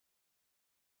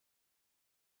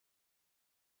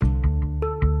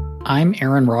I'm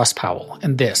Aaron Ross Powell,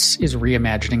 and this is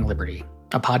Reimagining Liberty,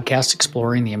 a podcast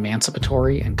exploring the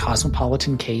emancipatory and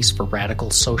cosmopolitan case for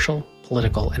radical social,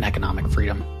 political, and economic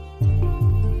freedom.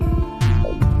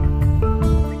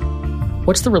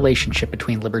 What's the relationship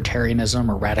between libertarianism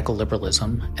or radical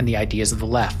liberalism and the ideas of the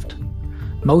left?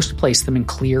 Most place them in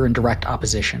clear and direct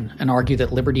opposition and argue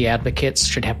that liberty advocates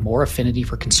should have more affinity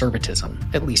for conservatism,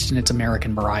 at least in its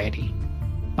American variety.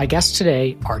 My guest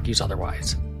today argues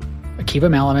otherwise. Akiva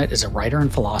Malamet is a writer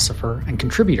and philosopher and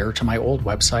contributor to my old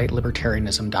website,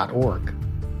 libertarianism.org.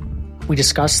 We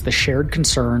discuss the shared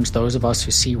concerns those of us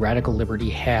who see radical liberty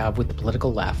have with the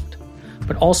political left,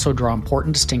 but also draw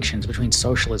important distinctions between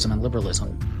socialism and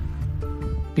liberalism.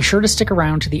 Be sure to stick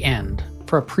around to the end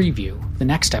for a preview of the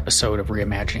next episode of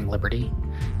Reimagining Liberty,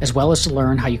 as well as to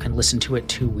learn how you can listen to it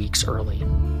 2 weeks early.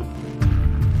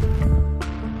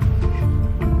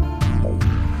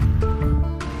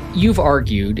 You've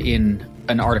argued in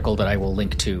an article that I will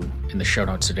link to in the show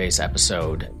notes of today's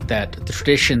episode that the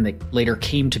tradition that later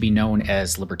came to be known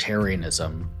as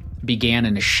libertarianism began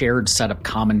in a shared set of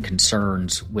common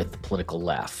concerns with the political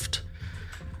left.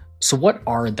 So what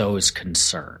are those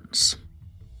concerns?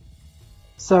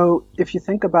 So if you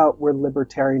think about where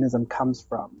libertarianism comes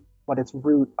from, what its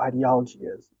root ideology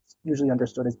is, it's usually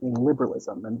understood as being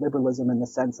liberalism, and liberalism in the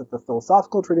sense of the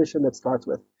philosophical tradition that starts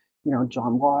with,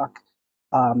 John Locke,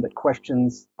 that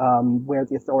questions where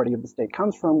the authority of the state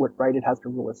comes from, what right it has to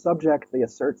rule a subject. They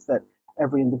asserts that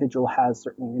every individual has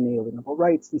certain inalienable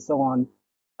rights and so on.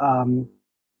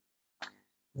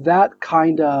 That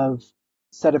kind of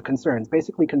set of concerns,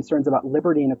 basically concerns about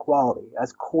liberty and equality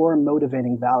as core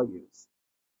motivating values,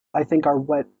 I think are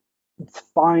what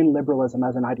define liberalism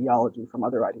as an ideology from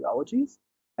other ideologies.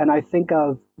 And I think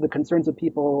of the concerns of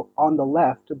people on the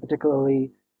left,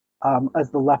 particularly as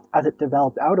the left, as it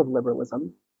developed out of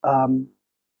liberalism,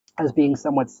 as being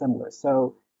somewhat similar.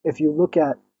 So if you look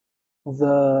at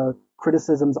the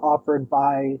criticisms offered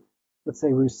by, let's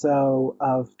say, Rousseau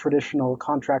of traditional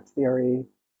contract theory,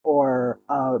 or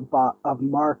of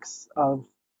Marx of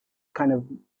kind of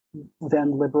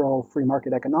then liberal free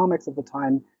market economics of the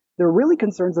time, there are really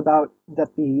concerns about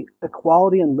that the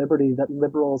equality and liberty that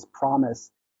liberals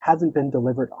promise hasn't been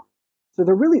delivered on. So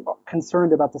they're really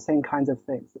concerned about the same kinds of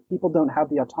things, that people don't have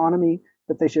the autonomy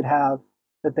that they should have,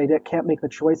 that they can't make the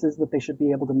choices that they should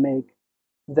be able to make,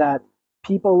 that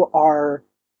people are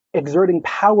exerting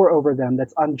power over them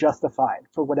that's unjustified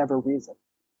for whatever reason.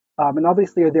 And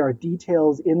obviously there are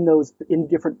details in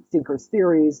different thinkers'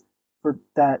 theories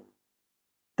that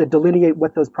delineate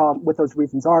what those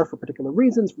reasons are for particular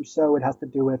reasons. Rousseau, it has to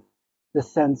do with the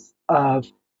sense of,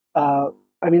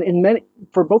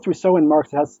 for both Rousseau and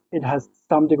Marx, it has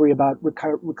some degree about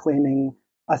reclaiming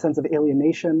a sense of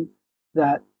alienation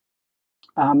that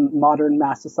modern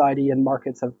mass society and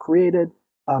markets have created.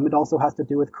 It also has to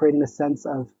do with creating a sense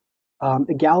of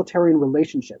egalitarian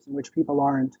relationships in which people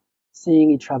aren't seeing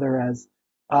each other as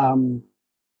in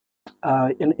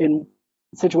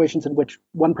situations in which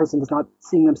one person is not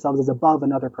seeing themselves as above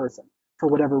another person for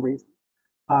whatever reason.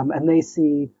 And they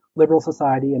see liberal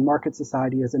society and market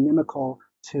society as inimical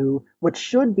to what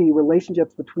should be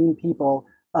relationships between people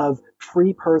of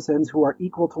free persons who are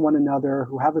equal to one another,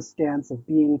 who have a stance of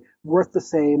being worth the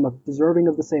same, of deserving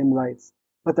of the same rights,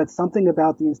 but that something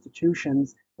about the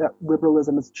institutions that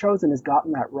liberalism has chosen has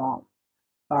gotten that wrong.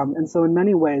 And so in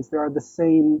many ways, there are the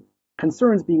same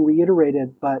concerns being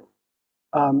reiterated, but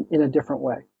in a different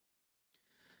way.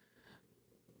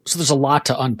 So there's a lot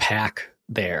to unpack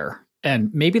there.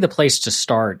 And maybe the place to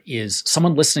start is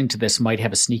someone listening to this might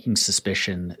have a sneaking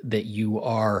suspicion that you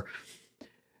are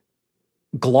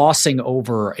glossing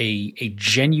over a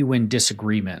genuine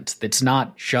disagreement that's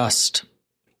not just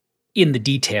in the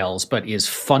details, but is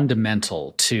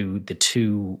fundamental to the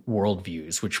two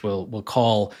worldviews, which we'll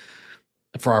call,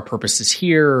 for our purposes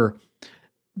here,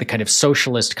 the kind of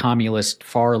socialist, communist,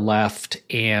 far left,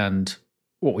 and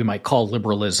what we might call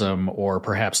liberalism or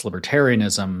perhaps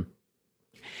libertarianism.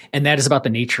 And that is about the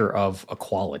nature of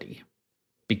equality,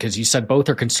 because you said both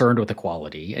are concerned with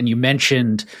equality, and you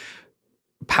mentioned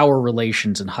power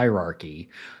relations and hierarchy.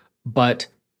 But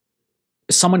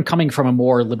someone coming from a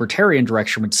more libertarian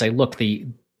direction would say, look,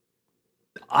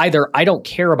 either I don't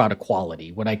care about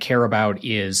equality. What I care about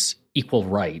is equal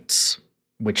rights,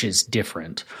 which is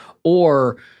different,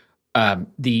 or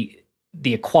the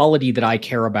equality that I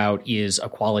care about is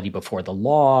equality before the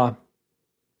law,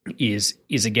 is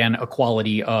again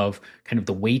equality of kind of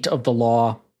the weight of the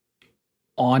law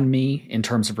on me in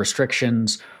terms of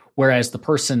restrictions, whereas the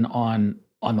person on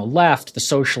the left, the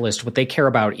socialist, what they care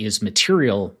about is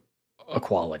material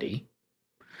equality.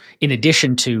 in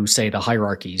addition to, say, the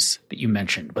hierarchies that you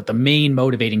mentioned. But the main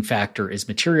motivating factor is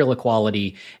material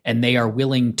equality, and they are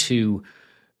willing to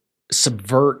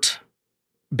subvert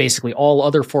basically all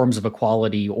other forms of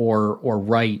equality or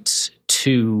rights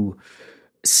to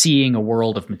seeing a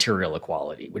world of material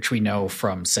equality, which we know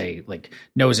from, say, like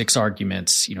Nozick's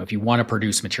arguments. If you want to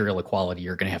produce material equality,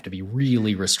 you're going to have to be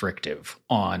really restrictive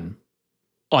on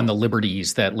the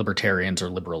liberties that libertarians or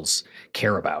liberals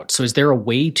care about. So is there a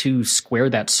way to square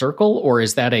that circle, or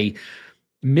is that a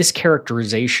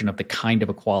mischaracterization of the kind of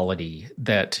equality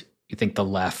that you think the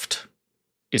left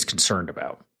is concerned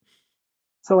about?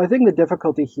 So I think the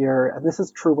difficulty here, and this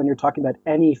is true when you're talking about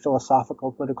any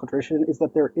philosophical political tradition, is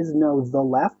that there is no the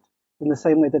left in the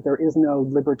same way that there is no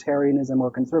libertarianism or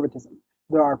conservatism.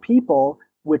 There are people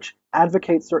which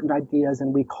advocate certain ideas,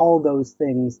 and we call those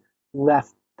things the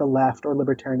left, or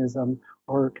libertarianism,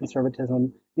 or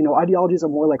conservatism. Ideologies are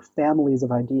more like families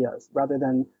of ideas rather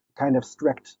than kind of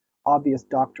strict, obvious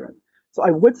doctrine. So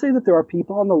I would say that there are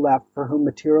people on the left for whom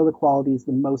material equality is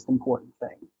the most important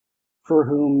thing, for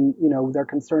whom, they're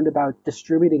concerned about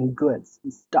distributing goods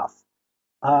and stuff.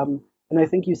 And I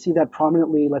think you see that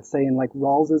prominently, let's say, in like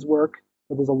Rawls's work,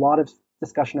 where there's a lot of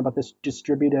discussion about this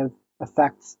distributive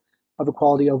effects of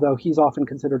equality, although he's often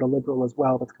considered a liberal as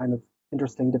well. That's kind of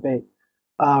interesting debate.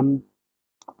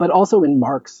 But also in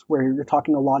Marx, where you're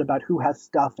talking a lot about who has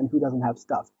stuff and who doesn't have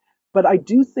stuff. But I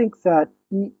do think that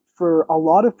for a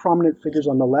lot of prominent figures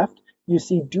on the left, you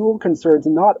see dual concerns,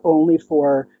 not only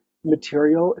for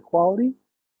material equality,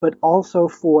 but also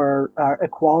for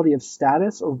equality of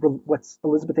status, or what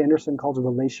Elizabeth Anderson calls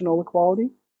relational equality.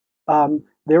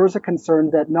 There is a concern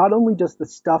that not only does the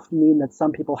stuff mean that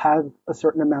some people have a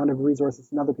certain amount of resources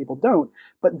and other people don't,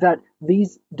 but that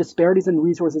these disparities in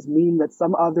resources mean that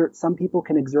some people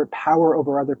can exert power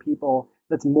over other people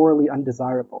that's morally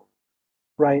undesirable,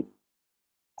 right?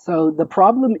 So the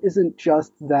problem isn't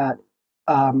just that,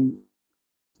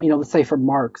 let's say for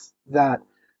Marx, that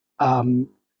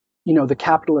the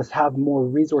capitalists have more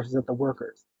resources than the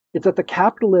workers. It's that the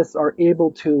capitalists are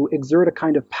able to exert a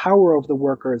kind of power over the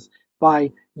workers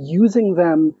by using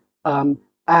them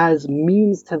as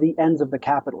means to the ends of the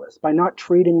capitalists, by not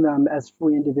treating them as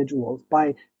free individuals,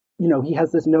 by, he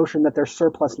has this notion that their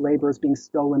surplus labor is being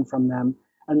stolen from them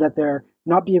and that they're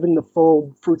not giving the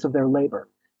full fruits of their labor.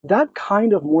 That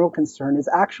kind of moral concern is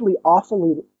actually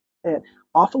awfully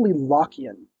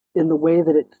Lockean in the way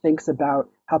that it thinks about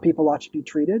how people ought to be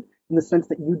treated, in the sense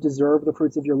that you deserve the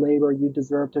fruits of your labor, you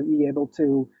deserve to be able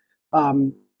to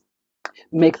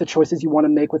make the choices you want to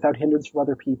make without hindrance from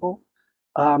other people.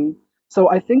 So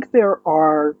I think there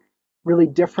are really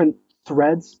different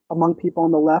threads among people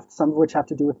on the left, some of which have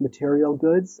to do with material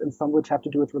goods and some of which have to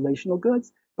do with relational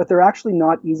goods, but they're actually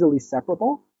not easily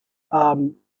separable.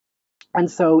 And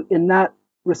so in that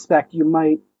respect,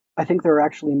 I think there are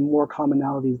actually more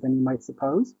commonalities than you might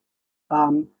suppose.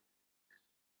 I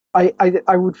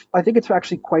think it's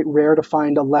actually quite rare to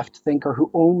find a left thinker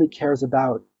who only cares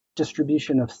about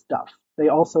distribution of stuff. They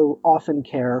also often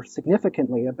care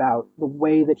significantly about the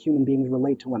way that human beings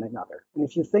relate to one another. And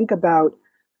if you think about,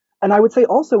 and I would say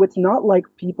also, it's not like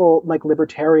people like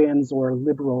libertarians or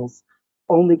liberals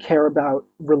only care about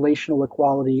relational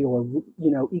equality or,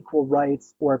 equal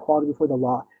rights or equality before the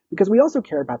law, because we also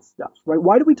care about stuff, right?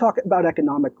 Why do we talk about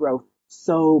economic growth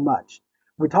so much?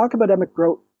 We talk about economic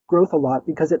growth a lot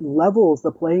because it levels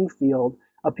the playing field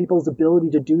of people's ability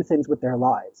to do things with their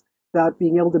lives, about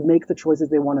being able to make the choices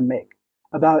they want to make,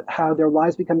 about how their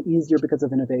lives become easier because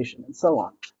of innovation, and so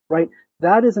on, right?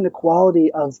 That is an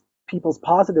equality of people's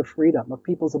positive freedom, of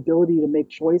people's ability to make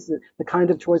choices, the kind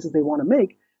of choices they want to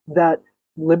make, that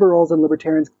liberals and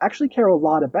libertarians actually care a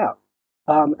lot about.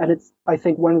 And it's, I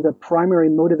think, one of the primary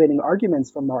motivating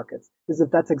arguments for markets is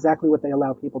that that's exactly what they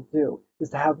allow people to do, is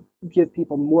to give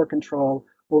people more control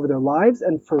over their lives,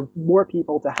 and for more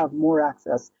people to have more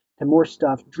access to more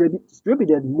stuff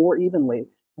distributed more evenly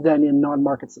than in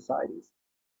non-market societies.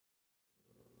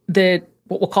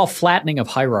 What we'll call flattening of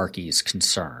hierarchies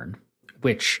concern,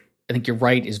 which I think you're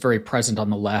right is very present on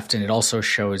the left, and it also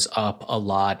shows up a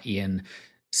lot in,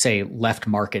 say, left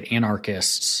market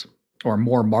anarchists or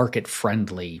more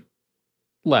market-friendly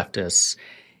leftists,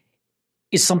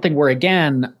 is something where,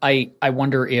 again, I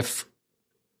wonder if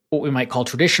what we might call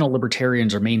traditional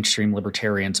libertarians or mainstream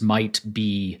libertarians might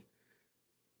be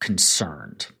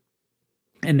concerned.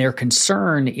 And their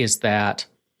concern is that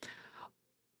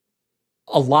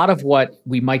a lot of what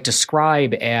we might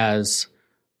describe as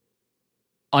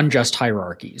unjust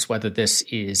hierarchies, whether this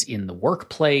is in the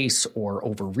workplace or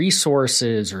over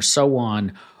resources or so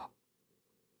on,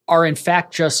 are in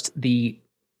fact just the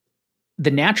the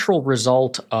natural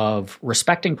result of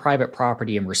respecting private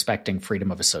property and respecting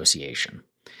freedom of association.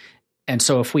 And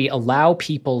so if we allow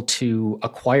people to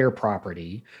acquire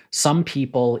property, some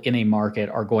people in a market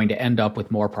are going to end up with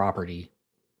more property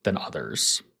than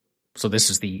others. So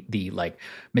this is the like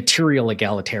material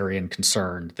egalitarian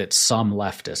concern that some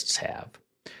leftists have.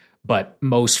 But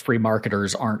most free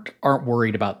marketers aren't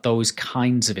worried about those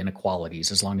kinds of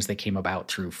inequalities as long as they came about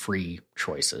through free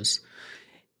choices.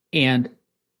 And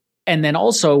then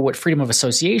also what freedom of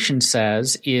association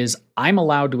says is I'm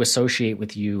allowed to associate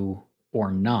with you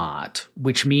or not,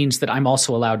 which means that I'm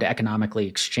also allowed to economically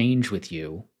exchange with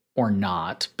you or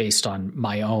not based on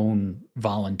my own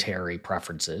voluntary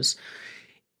preferences.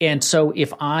 And so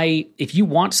if you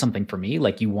want something from me,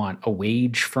 like you want a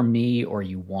wage from me, or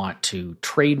you want to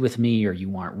trade with me, or you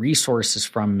want resources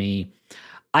from me,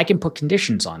 I can put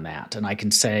conditions on that. And I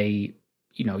can say,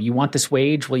 you want this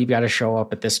wage? Well, you've got to show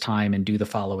up at this time and do the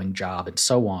following job and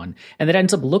so on. And that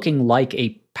ends up looking like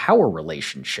a power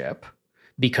relationship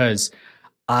because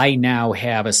I now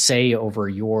have a say over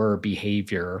your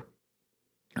behavior.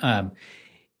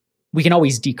 We can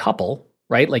always decouple,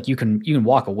 right? Like you can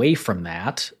walk away from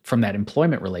that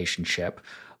employment relationship,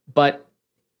 but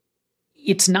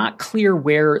it's not clear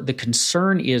where the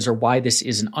concern is or why this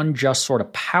is an unjust sort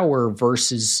of power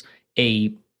versus a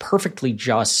perfectly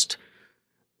just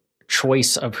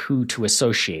choice of who to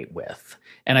associate with.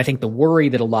 And I think the worry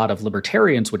that a lot of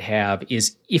libertarians would have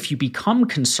is if you become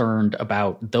concerned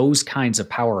about those kinds of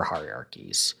power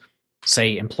hierarchies,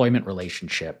 say employment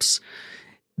relationships,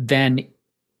 then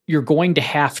you're going to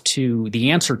have to,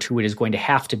 the answer to it is going to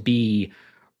have to be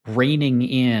reining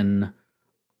in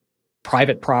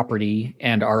private property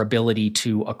and our ability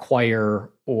to acquire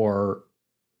or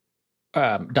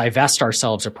divest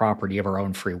ourselves of property of our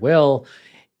own free will,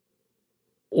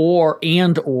 or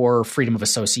freedom of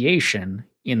association,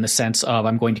 in the sense of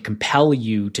I'm going to compel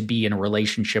you to be in a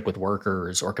relationship with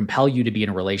workers, or compel you to be in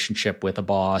a relationship with a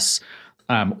boss,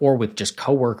 or with just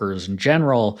coworkers in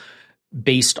general,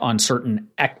 based on certain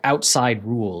outside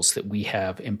rules that we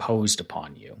have imposed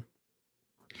upon you.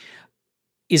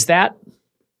 Is that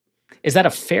a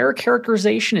fair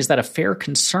characterization? Is that a fair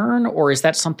concern? Or is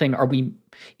that something,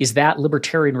 is that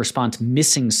libertarian response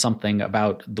missing something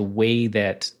about the way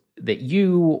that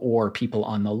you or people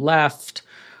on the left,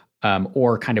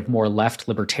 or kind of more left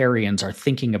libertarians are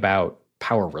thinking about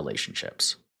power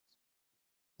relationships?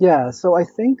 Yeah, so I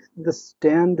think the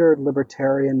standard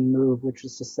libertarian move, which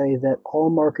is to say that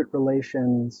all market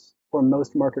relations or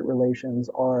most market relations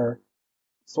are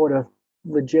sort of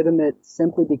legitimate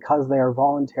simply because they are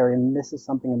voluntary and this is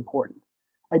something important.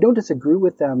 I don't disagree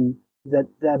with them that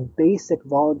the basic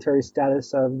voluntary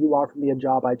status of you offer me a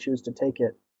job, I choose to take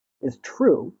it is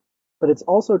true, but it's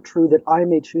also true that I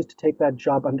may choose to take that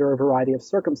job under a variety of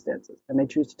circumstances. I may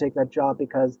choose to take that job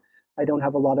because I don't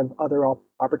have a lot of other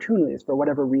opportunities for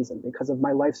whatever reason, because of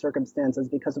my life circumstances,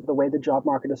 because of the way the job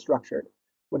market is structured,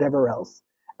 whatever else.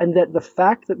 And that the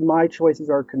fact that my choices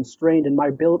are constrained and my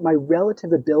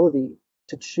relative ability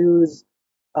to choose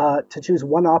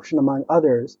one option among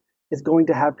others is going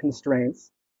to have constraints,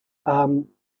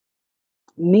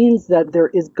 means that there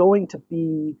is going to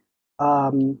be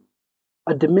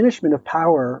a diminishment of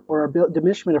power or a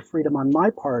diminishment of freedom on my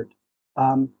part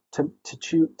to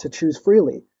choose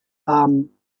freely. And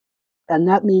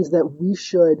that means that we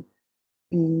should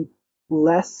be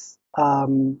less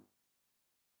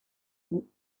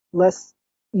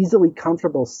easily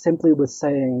comfortable simply with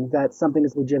saying that something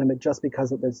is legitimate just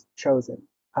because it was chosen.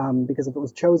 Because if it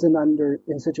was chosen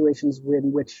in situations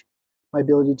in which my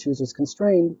ability to choose is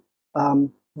constrained,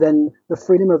 then the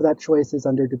freedom of that choice is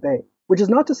under debate. Which is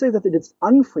not to say that it's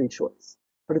unfree choice,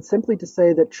 but it's simply to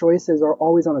say that choices are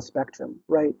always on a spectrum,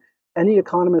 right? Any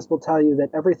economist will tell you that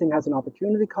everything has an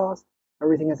opportunity cost,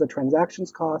 everything has a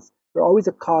transactions cost. There are always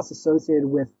a cost associated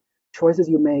with choices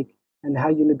you make and how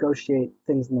you negotiate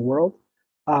things in the world.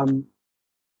 And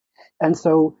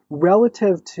so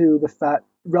relative to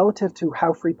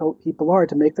how free people are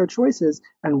to make their choices,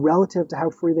 and relative to how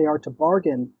free they are to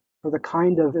bargain for the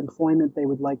kind of employment they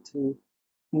would like to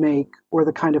make or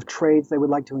the kind of trades they would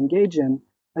like to engage in,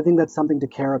 I think that's something to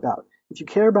care about. If you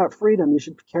care about freedom, you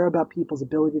should care about people's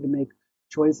ability to make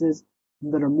choices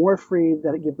that are more free,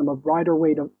 that give them a wider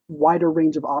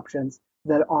range of options,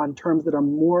 that on terms that are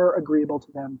more agreeable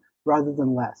to them rather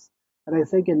than less. And I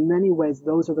think in many ways,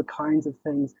 those are the kinds of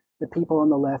things that people on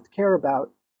the left care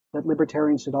about, that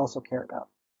libertarians should also care about.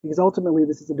 Because ultimately,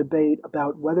 this is a debate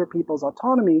about whether people's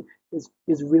autonomy is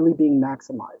really being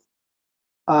maximized.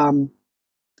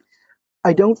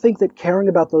 I don't think that caring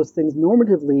about those things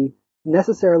normatively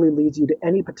necessarily leads you to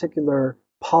any particular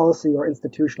policy or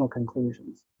institutional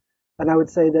conclusions. And I would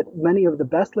say that many of the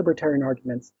best libertarian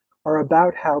arguments are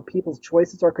about how people's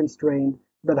choices are constrained,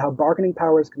 about how bargaining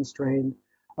power is constrained,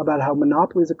 about how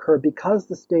monopolies occur because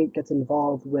the state gets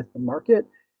involved with the market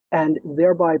and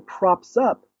thereby props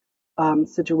up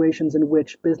situations in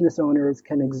which business owners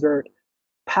can exert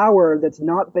power that's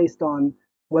not based on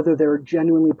whether they're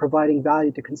genuinely providing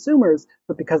value to consumers,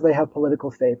 but because they have political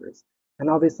favors. And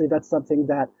obviously, that's something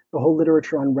that the whole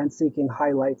literature on rent seeking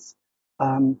highlights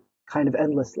kind of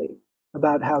endlessly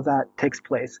about how that takes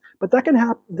place. But that can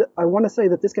happen. I want to say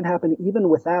that this can happen even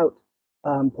without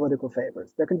political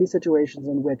favors. There can be situations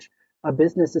in which a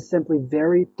business is simply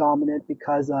very dominant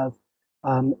because of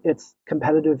its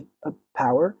competitive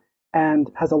power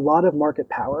and has a lot of market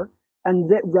power. And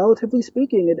that, relatively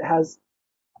speaking, it has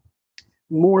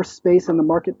more space in the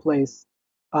marketplace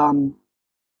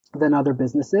than other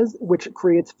businesses, which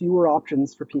creates fewer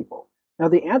options for people. Now,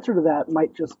 the answer to that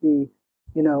might just be,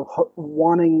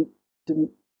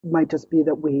 might just be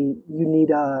that you need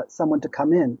someone to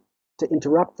come in to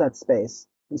interrupt that space,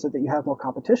 and so that you have more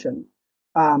competition.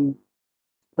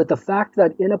 But the fact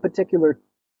that in a particular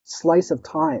slice of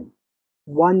time,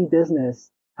 one business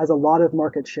has a lot of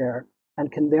market share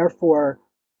and can therefore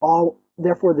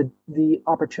the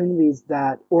opportunities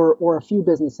that, or a few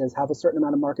businesses have a certain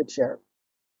amount of market share,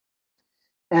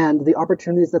 and the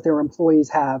opportunities that their employees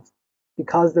have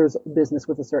because there's a business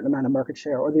with a certain amount of market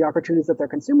share, or the opportunities that their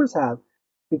consumers have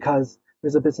because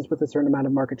there's a business with a certain amount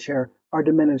of market share, are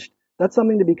diminished. That's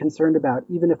something to be concerned about,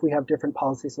 even if we have different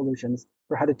policy solutions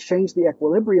for how to change the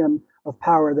equilibrium of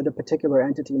power that a particular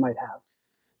entity might have.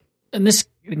 And this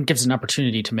gives an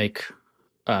opportunity to make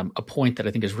a point that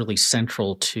I think is really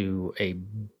central to a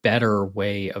better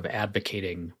way of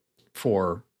advocating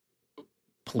for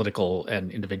political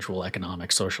and individual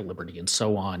economic, social liberty, and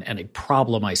so on. And a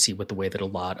problem I see with the way that a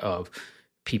lot of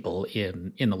people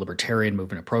in the libertarian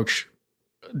movement approach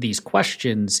these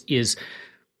questions is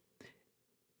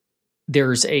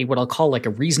there's what I'll call like a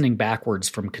reasoning backwards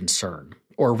from concern,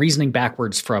 or reasoning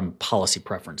backwards from policy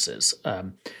preferences.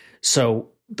 So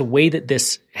the way that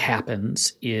this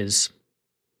happens is,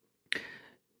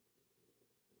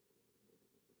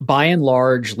 by and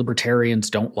large, libertarians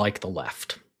don't like the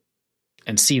left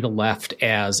and see the left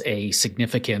as a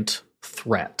significant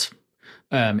threat.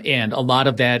 And a lot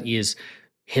of that is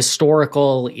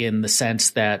historical in the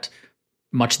sense that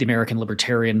much of the American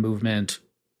libertarian movement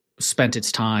spent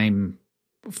its time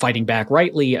fighting back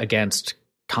rightly against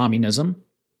communism.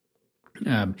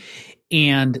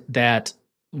 And that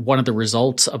one of the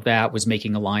results of that was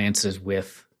making alliances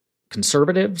with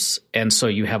conservatives. And so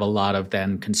you have a lot of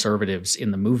then conservatives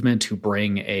in the movement who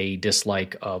bring a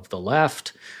dislike of the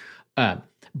left.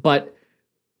 But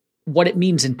what it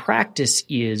means in practice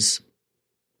is,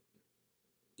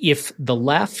 if the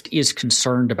left is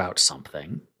concerned about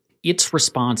something, its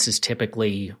response is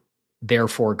typically,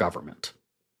 therefore government.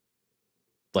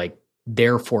 Like,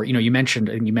 therefore, you mentioned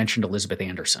Elizabeth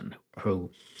Anderson, who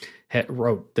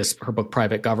wrote her book,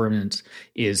 Private Government,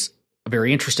 is a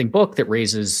very interesting book that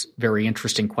raises very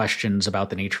interesting questions about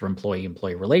the nature of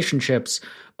employee-employee relationships.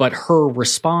 But her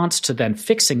response to then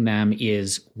fixing them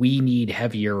is, we need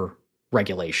heavier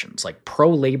regulations, like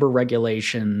pro-labor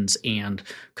regulations and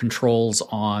controls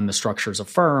on the structures of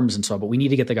firms and so on. But we need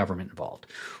to get the government involved,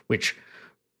 which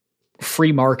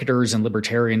free marketers and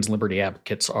libertarians, liberty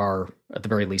advocates are at the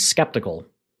very least skeptical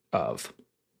of.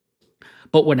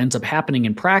 But what ends up happening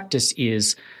in practice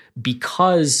is,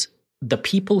 because the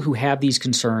people who have these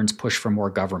concerns push for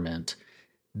more government,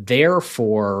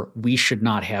 therefore we should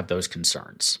not have those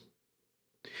concerns.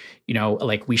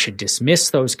 Like, we should dismiss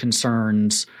those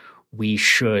concerns. We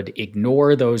should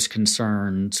ignore those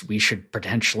concerns. We should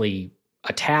potentially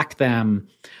attack them,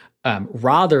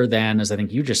 rather than, as I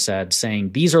think you just said,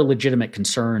 saying these are legitimate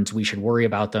concerns. We should worry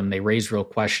about them. They raise real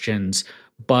questions,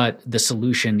 but the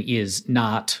solution is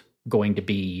not going to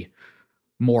be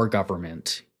more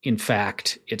government. In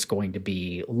fact, it's going to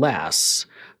be less.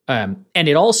 And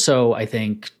it also, I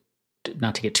think,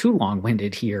 not to get too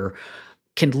long-winded here,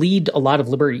 can lead a lot of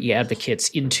liberty advocates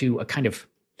into a kind of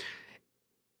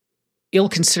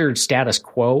ill-considered status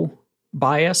quo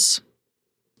bias,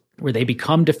 where they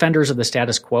become defenders of the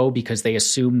status quo because they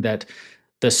assume that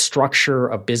the structure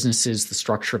of businesses, the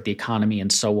structure of the economy,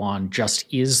 and so on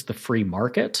just is the free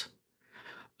market.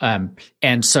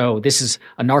 And so this is,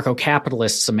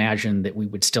 anarcho-capitalists imagine that we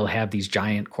would still have these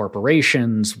giant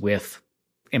corporations with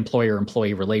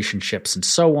employer-employee relationships and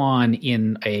so on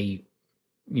in an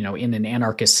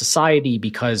anarchist society,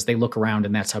 because they look around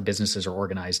and that's how businesses are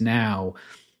organized now,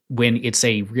 when it's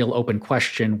a real open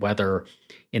question whether,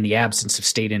 in the absence of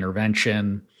state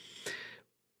intervention,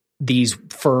 these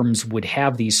firms would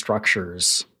have these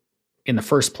structures in the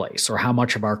first place, or how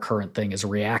much of our current thing is a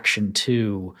reaction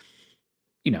to,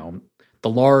 the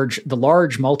large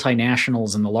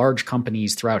multinationals and the large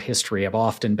companies throughout history have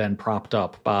often been propped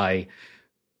up by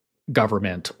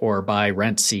government or by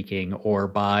rent seeking or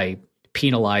by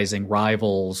penalizing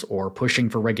rivals or pushing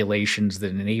for regulations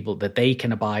that they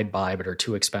can abide by but are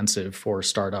too expensive for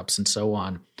startups and so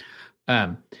on.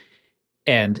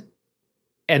 And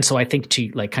so I think, to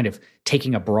kind of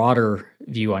taking a broader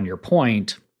view on your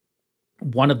point,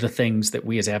 one of the things that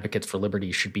we as advocates for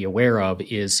liberty should be aware of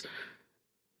is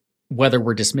whether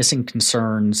we're dismissing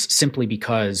concerns simply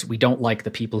because we don't like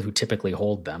the people who typically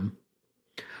hold them.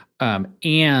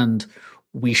 And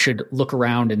we should look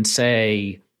around and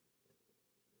say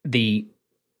the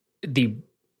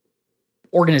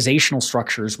organizational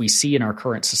structures we see in our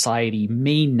current society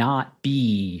may not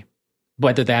be,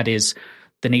 whether that is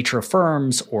the nature of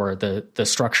firms or the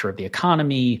structure of the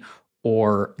economy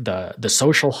or the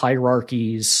social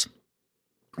hierarchies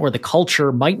or the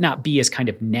culture, might not be as kind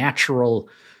of natural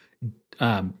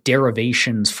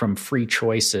derivations from free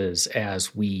choices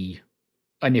as we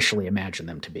initially imagine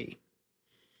them to be.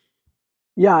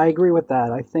 Yeah, I agree with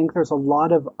that. I think there's a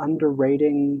lot of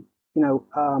underrating,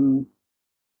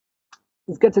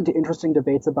 this gets into interesting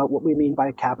debates about what we mean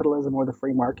by capitalism or the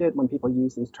free market when people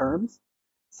use these terms.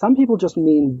 Some people just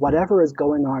mean whatever is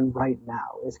going on right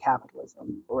now is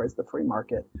capitalism or is the free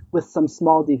market, with some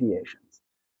small deviations.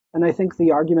 And I think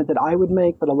the argument that I would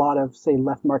make, but a lot of, say,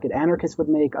 left market anarchists would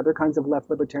make, other kinds of left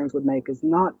libertarians would make, is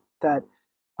not that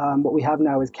what we have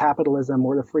now is capitalism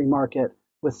or the free market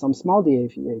with some small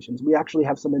deviations. We actually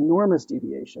have some enormous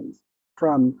deviations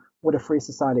from what a free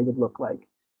society would look like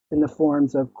in the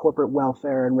forms of corporate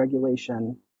welfare and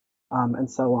regulation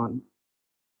and so on.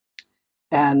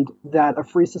 And that a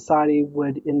free society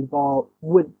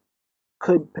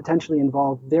could potentially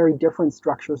involve very different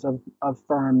structures of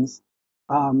firms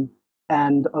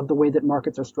and of the way that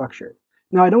markets are structured.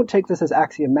 Now, I don't take this as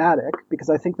axiomatic because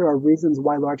I think there are reasons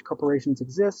why large corporations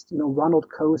exist. Ronald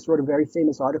Coase wrote a very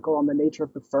famous article on the nature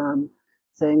of the firm,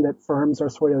 saying that firms are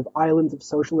sort of islands of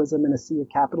socialism in a sea of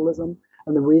capitalism.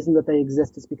 And the reason that they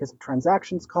exist is because of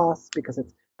transactions costs, because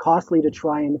it's costly to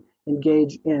try and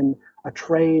engage in a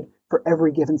trade for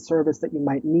every given service that you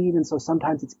might need. And so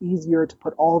sometimes it's easier to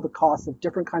put all the costs of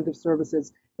different kinds of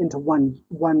services into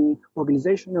one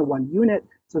organization or one unit,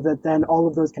 so that then all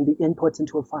of those can be inputs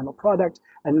into a final product.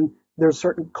 And there's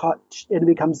certain cost, it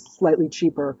becomes slightly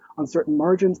cheaper on certain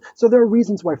margins. So there are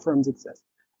reasons why firms exist,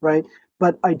 right?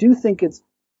 But I do think it's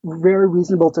very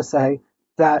reasonable to say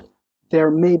that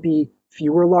there may be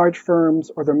fewer large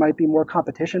firms, or there might be more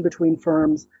competition between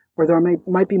firms, or there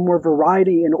might be more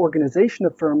variety in organization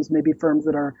of firms, maybe firms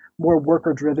that are more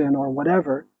worker-driven or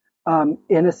whatever,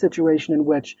 in a situation in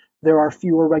which there are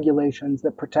fewer regulations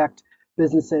that protect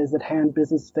businesses, that hand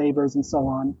business favors, and so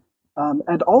on.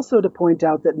 And also to point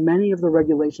out that many of the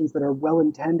regulations that are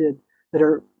well-intended, that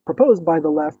are proposed by the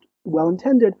left,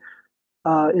 well-intended,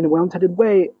 in a well-intended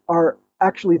way, are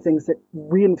actually things that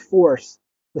reinforce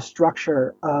the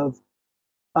structure of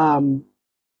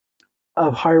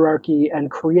hierarchy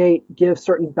and give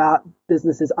certain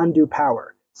businesses undue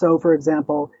power. So, for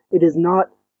example, it's not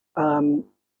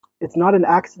an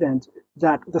accident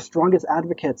that the strongest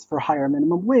advocates for higher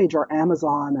minimum wage are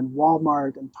Amazon and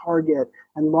Walmart and Target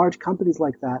and large companies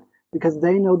like that, because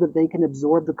they know that they can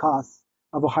absorb the costs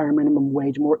of a higher minimum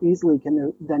wage more easily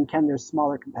than can their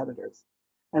smaller competitors.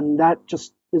 And that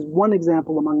just is one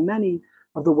example among many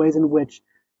of the ways in which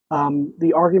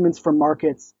the arguments for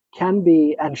markets can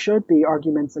be and should be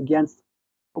arguments against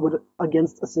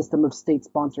a system of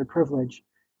state-sponsored privilege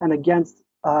and against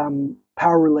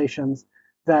power relations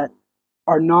that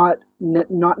are not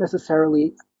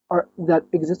necessarily that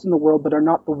exist in the world, but are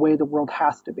not the way the world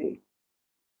has to be.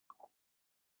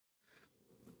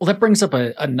 Well, that brings up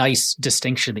a nice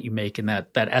distinction that you make in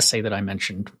that essay that I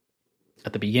mentioned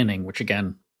at the beginning, which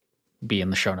again will be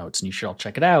in the show notes and you should all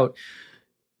check it out.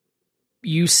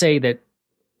 You say that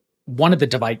one of the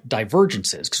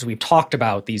divergences, because we've talked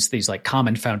about these like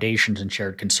common foundations and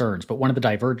shared concerns, but one of the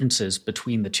divergences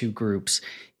between the two groups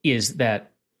is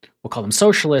that we'll call them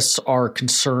socialists are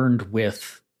concerned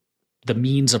with the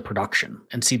means of production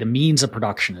and see the means of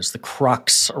production as the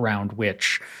crux around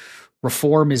which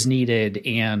reform is needed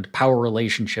and power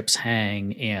relationships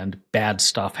hang and bad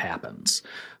stuff happens.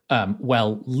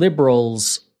 While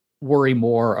liberals worry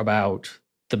more about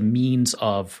the means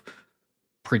of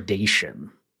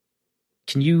predation.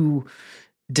 Can you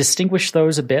distinguish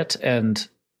those a bit and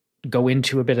go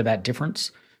into a bit of that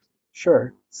difference?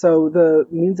 Sure. So the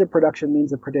means of production,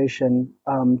 means of predation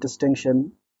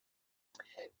distinction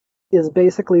is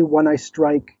basically one I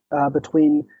strike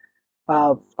between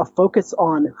a focus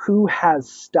on who has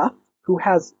stuff, who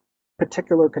has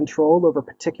particular control over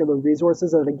particular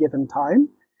resources at a given time,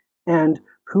 and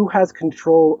who has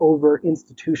control over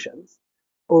institutions,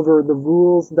 over the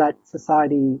rules that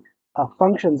society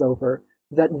functions over,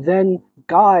 that then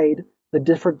guide the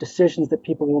different decisions that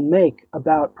people will make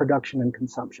about production and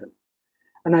consumption.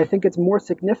 And I think it's more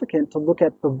significant to look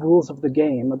at the rules of the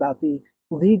game, about the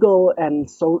legal and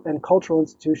cultural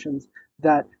institutions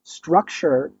that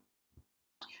structure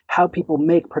how people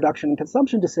make production and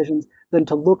consumption decisions, than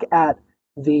to look at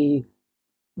the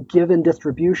given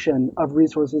distribution of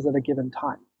resources at a given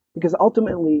time. Because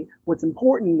ultimately, what's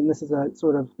important, and this is a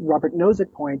sort of Robert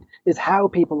Nozick point, is how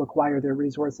people acquire their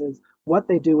resources, what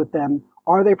they do with them,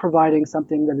 are they providing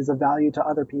something that is of value to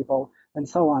other people, and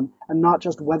so on, and not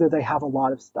just whether they have a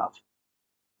lot of stuff.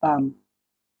 And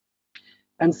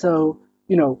so,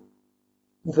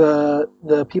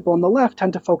 the people on the left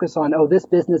tend to focus on, oh, this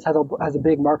business has a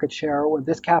big market share, or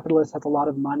this capitalist has a lot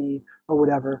of money, or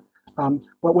whatever. But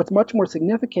what's much more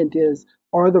significant is,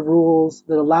 are the rules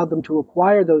that allowed them to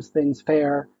acquire those things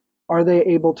fair? Are they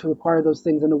able to acquire those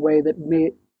things in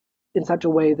such a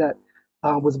way that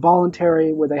was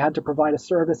voluntary, where they had to provide a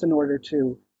service in order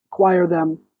to acquire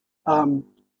them, and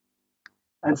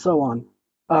so on.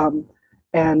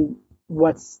 And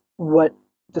what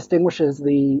distinguishes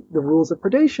the rules of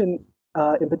predation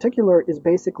in particular is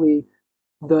basically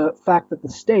the fact that the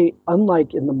state,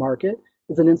 unlike in the market,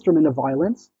 is an instrument of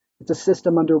violence. It's a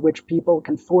system under which people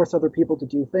can force other people to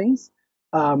do things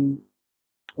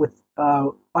with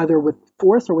either with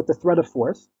force or with the threat of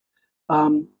force.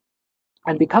 And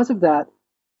because of that,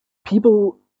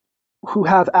 people who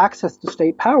have access to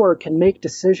state power can make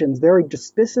decisions, very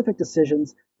specific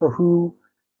decisions, for who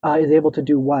is able to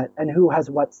do what and who has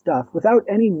what stuff, without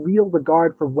any real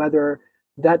regard for whether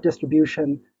that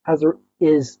distribution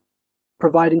is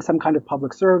providing some kind of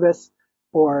public service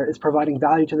or is providing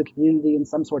value to the community in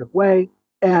some sort of way.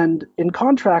 And in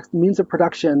contrast, means of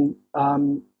production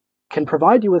can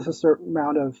provide you with a certain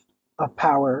amount of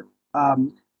power,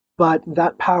 but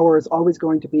that power is always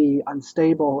going to be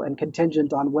unstable and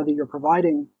contingent on whether you're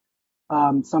providing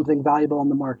something valuable on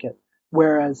the market,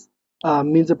 whereas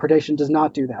means of predation does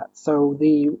not do that. So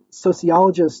the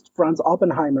sociologist Franz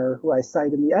Oppenheimer, who I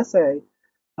cite in the essay,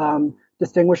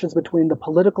 distinguishes between the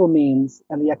political means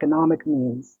and the economic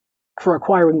means for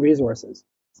acquiring resources.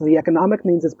 So the economic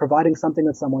means is providing something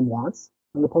that someone wants,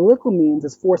 and the political means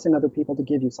is forcing other people to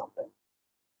give you something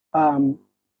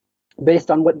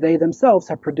based on what they themselves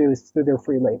have produced through their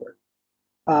free labor.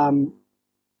 And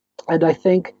I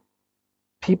think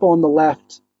people on the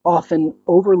left often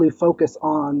overly focus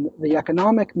on the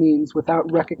economic means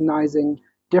without recognizing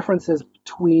differences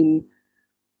between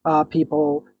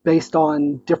people based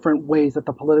on different ways that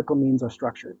the political means are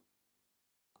structured.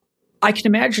 I can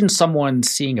imagine someone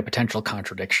seeing a potential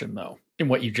contradiction, though, in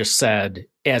what you just said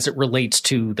as it relates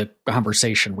to the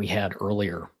conversation we had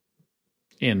earlier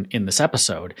in this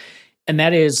episode. And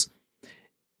that is,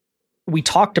 we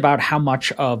talked about how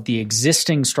much of the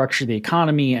existing structure of the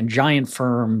economy and giant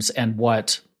firms and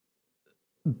what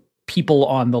people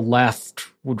on the left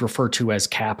would refer to as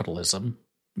capitalism,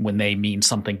 when they mean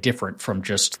something different from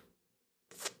just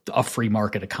a free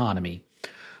market economy,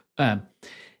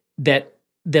 that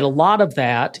a lot of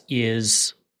that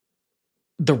is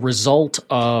the result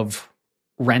of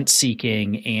rent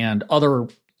seeking and other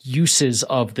uses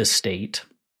of the state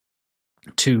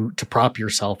to prop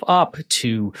yourself up,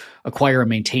 to acquire and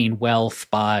maintain wealth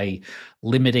by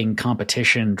limiting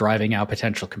competition, driving out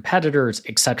potential competitors,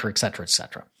 et cetera, et cetera, et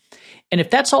cetera. And if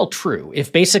that's all true,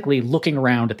 if basically looking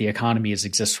around at the economy as it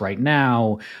exists right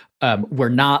now, we're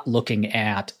not looking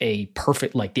at a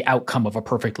perfect, like the outcome of a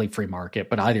perfectly free market,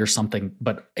 but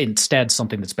instead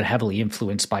something that's been heavily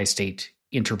influenced by state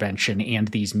intervention and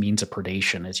these means of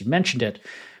predation, as you mentioned it,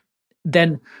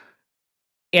 then,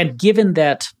 and given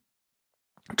that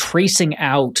tracing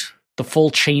out the full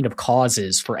chain of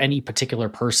causes for any particular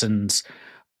person's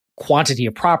quantity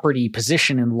of property,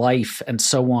 position in life, and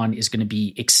so on is going to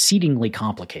be exceedingly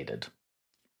complicated,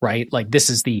 right? Like this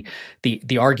is the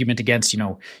argument against,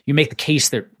 you make the case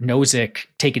that Nozick,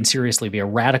 taken seriously, be a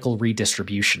radical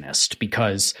redistributionist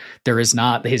because there is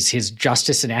not his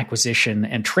justice in acquisition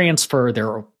and transfer.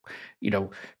 There are,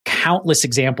 countless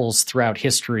examples throughout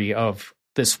history of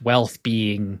this wealth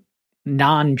being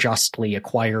non-justly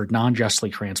acquired,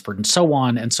 non-justly transferred, and so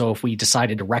on. And so if we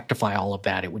decided to rectify all of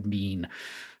that, it would mean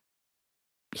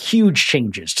huge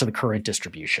changes to the current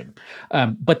distribution.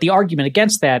 But the argument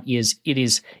against that is it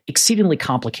is exceedingly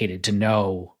complicated to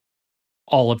know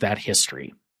all of that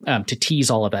history. to tease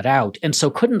all of that out. And so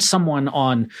couldn't someone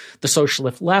on the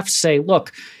socialist left say,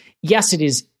 look, yes, it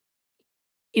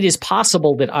is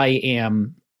possible that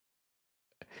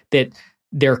that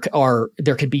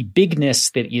there could be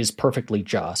bigness that is perfectly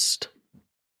just.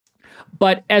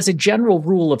 But as a general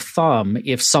rule of thumb,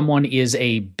 if someone is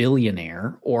a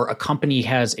billionaire or a company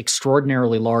has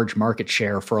extraordinarily large market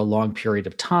share for a long period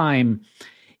of time,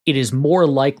 it is more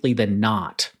likely than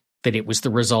not that it was the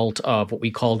result of what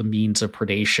we call the means of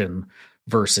predation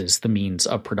versus the means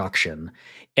of production.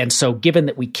 And so given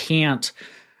that we can't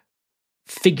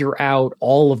figure out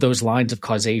all of those lines of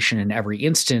causation in every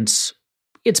instance,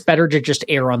 it's better to just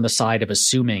err on the side of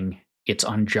assuming it's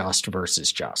unjust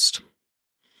versus just.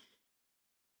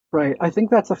 Right. I think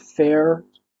that's a fair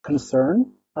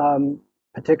concern,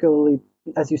 particularly,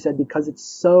 as you said, because it's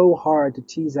so hard to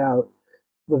tease out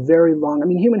the very long. I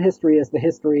mean, human history is the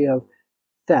history of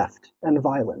theft and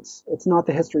violence. It's not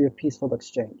the history of peaceful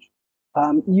exchange,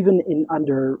 even in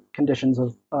under conditions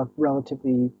of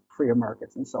relatively freer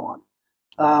markets and so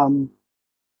on.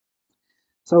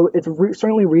 So it's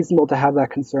certainly reasonable to have that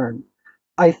concern.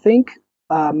 I think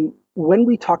when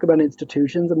we talk about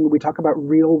institutions and when we talk about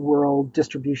real world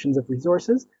distributions of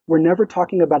resources, we're never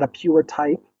talking about a pure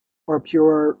type or a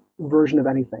pure version of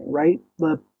anything, right?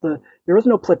 There is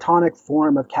no Platonic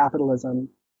form of capitalism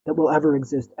that will ever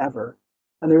exist ever.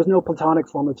 And there is no Platonic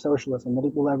form of socialism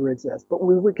that will ever exist. But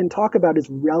what we can talk about is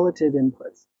relative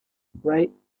inputs,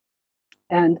 right?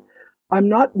 And I'm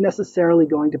not necessarily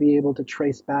going to be able to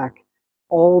trace back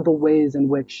all the ways in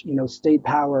which, state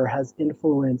power has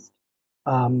influenced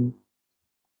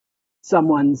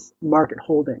someone's market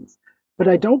holdings. But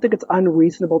I don't think it's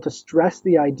unreasonable to stress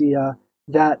the idea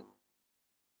that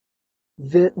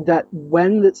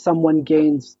when someone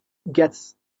is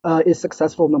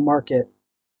successful in the market,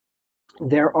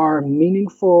 there are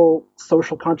meaningful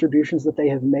social contributions that they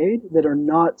have made that are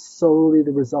not solely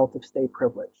the result of state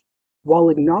privilege, while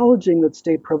acknowledging that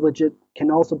state privilege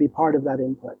can also be part of that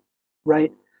input,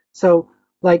 right? So,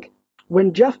 like,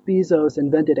 when Jeff Bezos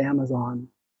invented Amazon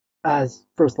as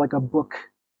first like a book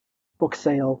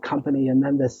sale company and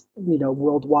then this,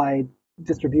 worldwide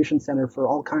distribution center for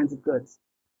all kinds of goods,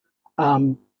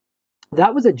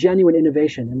 that was a genuine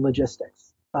innovation in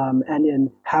logistics and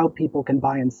in how people can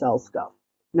buy and sell stuff.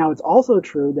 Now, it's also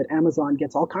true that Amazon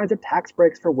gets all kinds of tax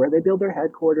breaks for where they build their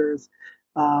headquarters,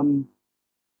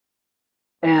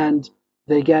 and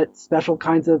they get special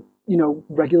kinds of,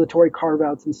 regulatory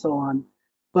carve-outs and so on.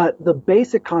 But the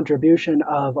basic contribution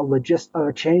of a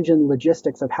change in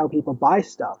logistics of how people buy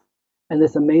stuff and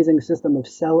this amazing system of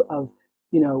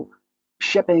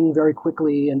shipping very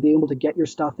quickly and being able to get your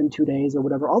stuff in 2 days or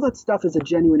whatever, all that stuff is a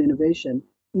genuine innovation,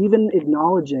 even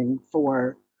acknowledging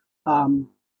for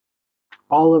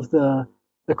all of the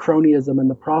cronyism and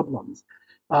the problems.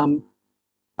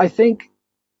 I think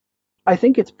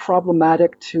it's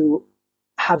problematic to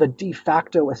have a de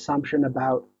facto assumption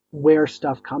about where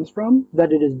stuff comes from,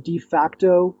 that it is de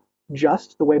facto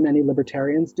just the way many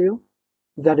libertarians do,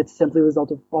 that it's simply a result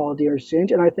of quality or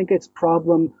exchange. And I think it's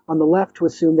problem on the left to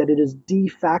assume that it is de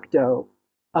facto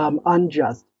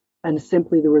unjust and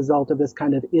simply the result of this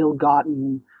kind of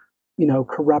ill-gotten,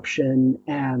 corruption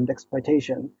and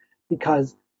exploitation.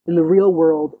 Because in the real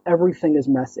world, everything is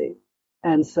messy.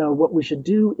 And so what we should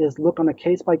do is look on a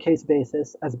case-by-case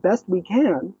basis as best we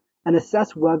can and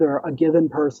assess whether a given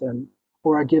person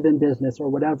or a given business or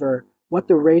whatever, what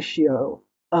the ratio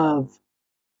of,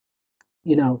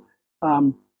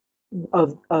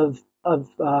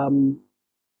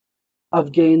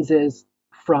 of gains is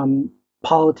from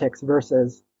politics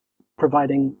versus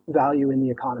providing value in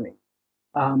the economy.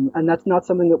 And that's not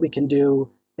something that we can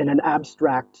do in an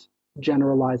abstract,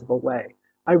 generalizable way.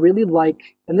 I really like,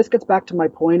 and this gets back to my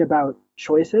point about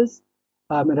choices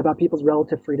and about people's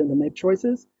relative freedom to make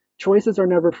choices. Choices are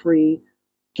never free.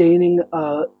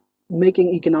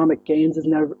 Making economic gains is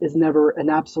never an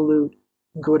absolute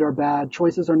good or bad.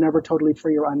 Choices are never totally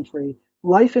free or unfree.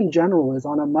 Life in general is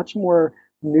on a much more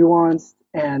nuanced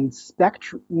and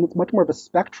much more of a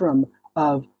spectrum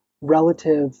of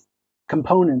relative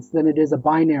components than it is a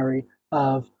binary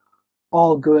of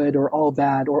all good or all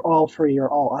bad or all free or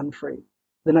all unfree.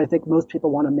 Then I think most people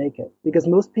want to make it, because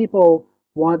most people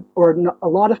a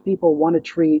lot of people want to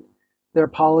treat their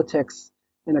politics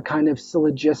in a kind of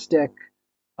syllogistic,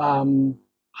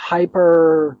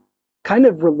 hyper kind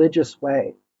of religious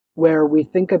way, where we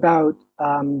think about,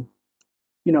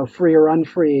 free or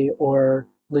unfree or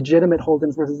legitimate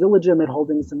holdings versus illegitimate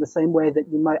holdings in the same way that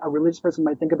a religious person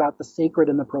might think about the sacred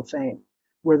and the profane,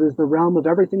 where there's the realm of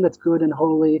everything that's good and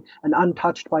holy and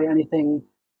untouched by anything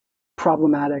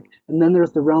problematic. And then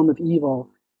there's the realm of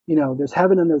evil, there's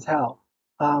heaven and there's hell.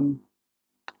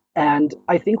 And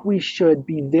I think we should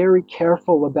be very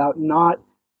careful about not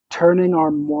turning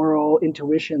our moral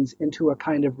intuitions into a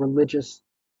kind of religious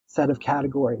set of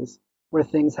categories where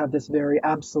things have this very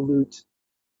absolute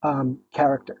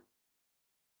character.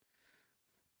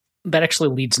 That actually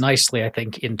leads nicely, I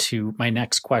think, into my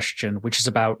next question, which is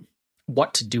about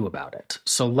what to do about it.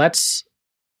 So let's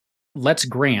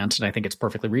grant, and I think it's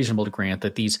perfectly reasonable to grant,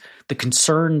 that the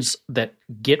concerns that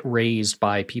get raised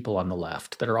by people on the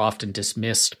left that are often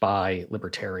dismissed by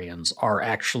libertarians are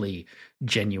actually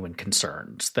genuine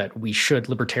concerns, that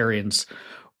libertarians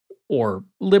or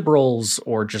liberals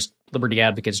or just liberty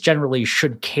advocates generally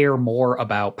should care more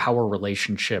about power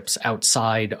relationships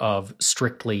outside of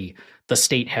strictly the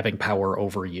state having power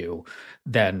over you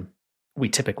than we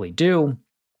typically do,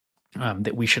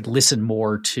 that we should listen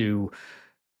more to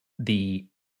the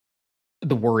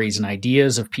worries and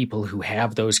ideas of people who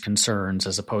have those concerns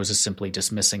as opposed to simply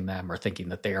dismissing them or thinking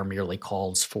that they are merely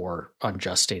calls for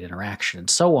unjust state interaction and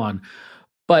so on.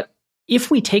 But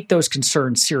if we take those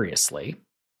concerns seriously,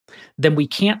 then we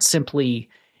can't simply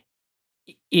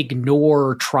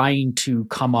ignore trying to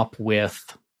come up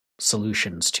with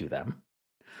solutions to them.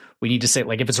 We need to say,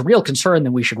 like, if it's a real concern,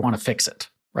 then we should want to fix it,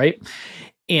 right?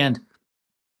 And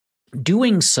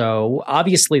doing so,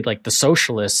 obviously, like the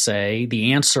socialists say,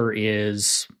 the answer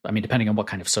is, I mean, depending on what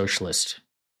kind of socialist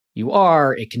you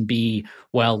are, it can be,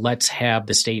 well, let's have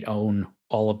the state own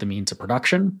all of the means of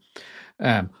production.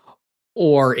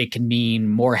 Or it can mean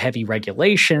more heavy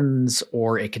regulations,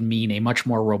 or it can mean a much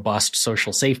more robust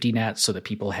social safety net so that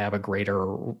people have a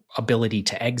greater ability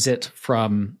to exit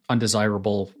from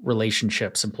undesirable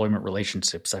relationships, employment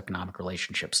relationships, economic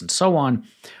relationships, and so on.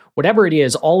 Whatever it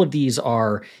is, all of these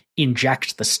are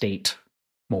inject the state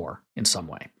more in some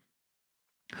way.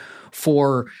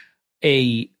 For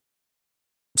a,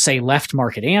 say, left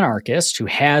market anarchist who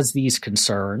has these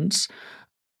concerns,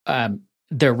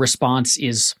 their response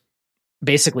is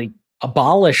basically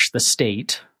abolish the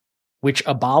state, which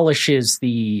abolishes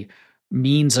the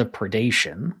means of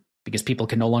predation because people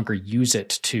can no longer use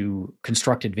it to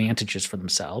construct advantages for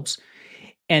themselves.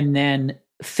 And then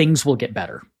things will get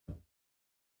better.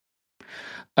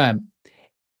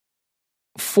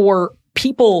 For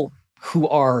people who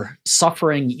are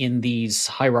suffering in these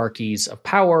hierarchies of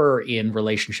power, in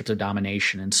relationships of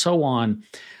domination, and so on,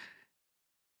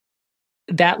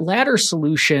 that latter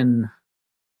solution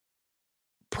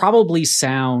probably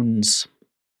sounds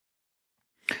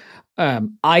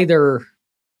either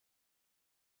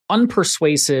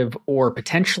unpersuasive or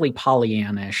potentially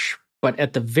Pollyannish, but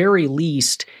at the very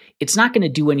least, it's not going to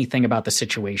do anything about the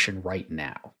situation right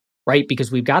now, right?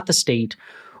 Because we've got the state,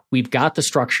 we've got the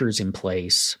structures in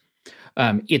place.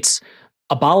 It's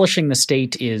abolishing the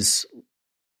state is,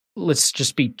 let's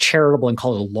just be charitable and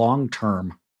call it a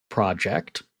long-term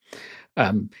project.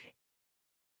 And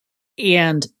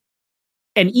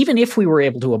even if we were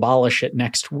able to abolish it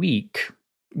next week,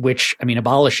 which, I mean,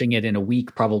 abolishing it in a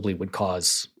week probably would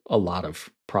cause a lot of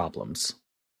problems.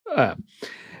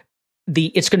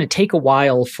 It's going to take a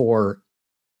while for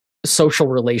social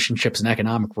relationships and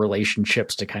economic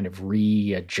relationships to kind of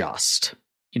readjust,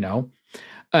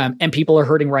 and people are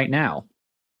hurting right now.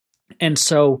 And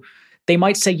so they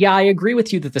might say, yeah, I agree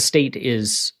with you that the state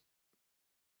is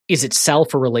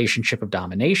itself a relationship of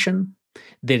domination,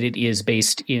 that it is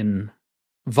based in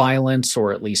violence,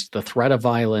 or at least the threat of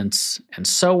violence, and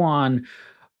so on.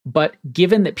 But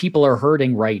given that people are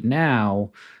hurting right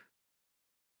now,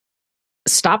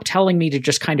 stop telling me to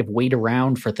just kind of wait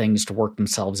around for things to work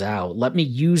themselves out. Let me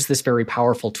use this very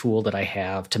powerful tool that I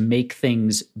have to make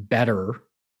things better,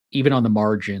 even on the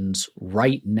margins,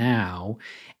 right now.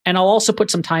 And I'll also put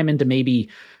some time into maybe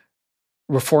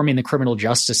reforming the criminal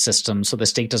justice system so the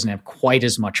state doesn't have quite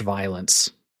as much violence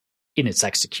in its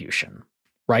execution,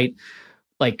 right?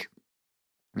 Like,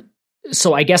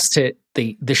 so I guess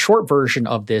the short version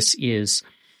of this is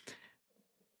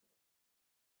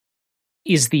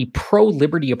the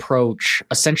pro-liberty approach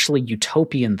essentially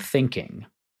utopian thinking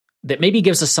that maybe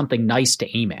gives us something nice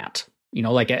to aim at?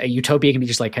 Like a utopia can be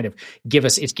just like kind of give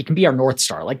us, it can be our North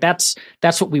Star. Like that's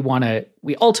what we want to,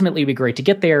 we ultimately would be great to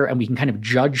get there, and we can kind of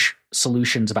judge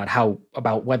solutions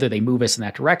about whether they move us in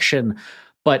that direction.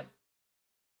 But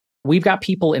we've got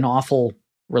people in awful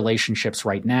relationships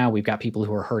right now. We've got people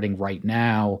who are hurting right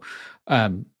now.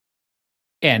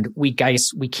 And we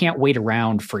can't wait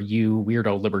around for you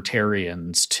weirdo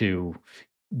libertarians to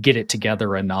get it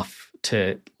together enough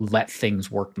to let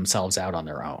things work themselves out on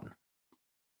their own.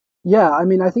 Yeah, I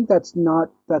mean, I think that's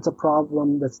a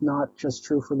problem that's not just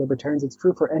true for libertarians. It's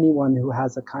true for anyone who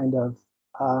has a kind of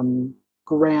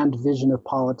grand vision of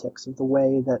politics, of the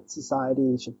way that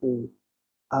society should be,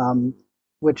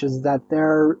 which is that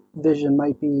their vision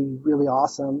might be really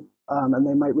awesome, and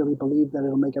they might really believe that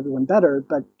it'll make everyone better,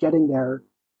 but getting there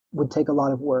would take a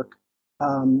lot of work,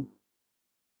 and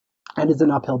is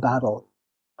an uphill battle.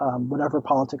 Whatever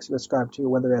politics you ascribe to,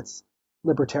 whether it's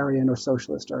libertarian or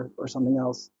socialist or something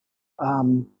else.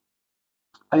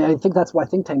 I think that's why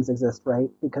think tanks exist, right?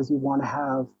 Because you want to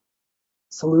have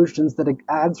solutions that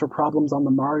answer problems on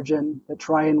the margin, that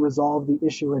try and resolve the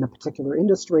issue in a particular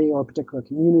industry or a particular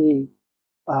community,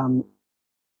 in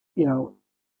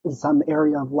some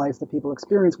area of life that people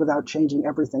experience without changing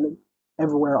everything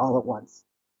everywhere all at once.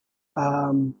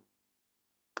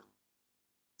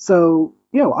 So,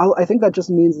 I think that just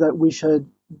means that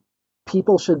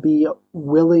people should be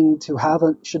willing to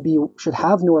should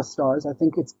have North Stars. I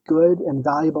think it's good and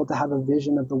valuable to have a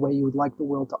vision of the way you would like the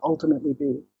world to ultimately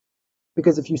be.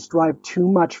 Because if you strive too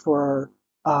much for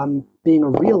being a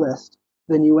realist,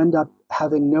 then you end up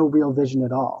having no real vision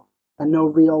at all and no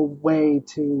real way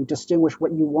to distinguish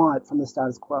what you want from the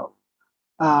status quo.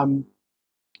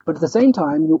 But at the same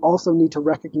time, you also need to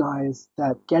recognize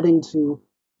that getting to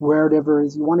wherever it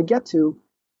is you want to get to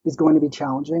is going to be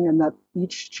challenging, and that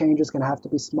each change is going to have to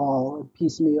be small and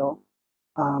piecemeal,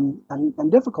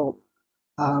 and difficult.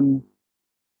 And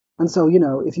so,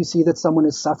 if you see that someone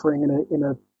is suffering in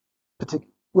a particular,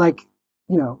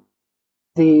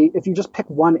 if you just pick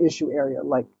one issue area,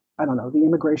 like, I don't know, the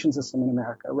immigration system in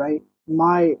America, right?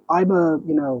 I'm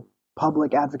a,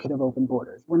 public advocate of open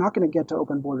borders. We're not going to get to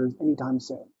open borders anytime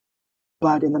soon.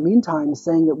 But in the meantime,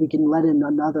 saying that we can let in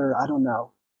another,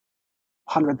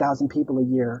 100,000 people a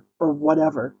year or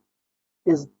whatever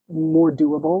is more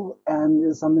doable and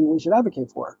is something we should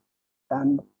advocate for.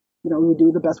 And, we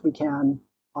do the best we can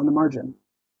on the margin.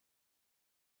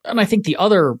 And I think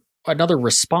another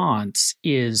response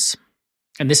is,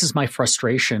 and this is my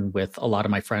frustration with a lot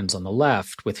of my friends on the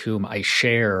left with whom I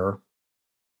share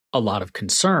a lot of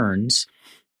concerns,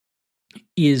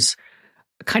 is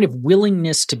a kind of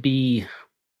willingness to be,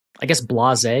 I guess,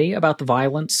 blasé about the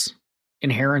violence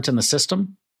inherent in the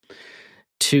system,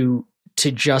 to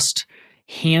just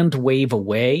hand wave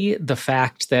away the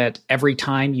fact that every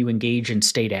time you engage in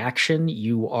state action,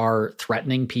 you are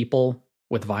threatening people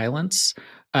with violence.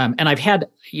 And I've had,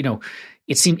 it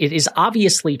is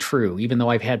obviously true, even though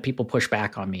I've had people push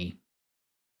back on me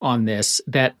on this,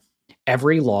 that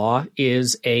every law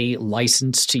is a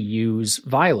license to use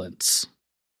violence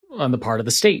on the part of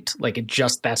the state. Like,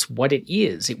 that's what it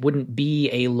is. It wouldn't be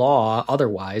a law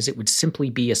otherwise. It would simply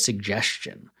be a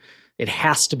suggestion. It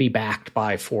has to be backed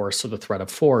by force or the threat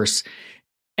of force.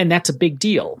 And that's a big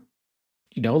deal.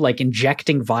 Like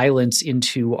injecting violence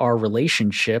into our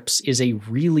relationships is a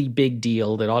really big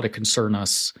deal that ought to concern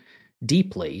us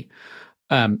deeply,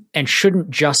 and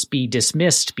shouldn't just be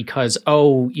dismissed because,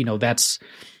 that's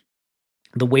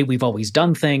the way we've always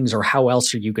done things, or how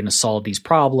else are you going to solve these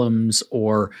problems?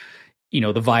 Or,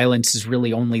 the violence is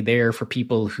really only there for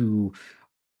people who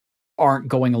aren't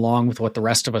going along with what the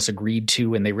rest of us agreed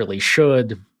to and they really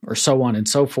should, or so on and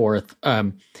so forth.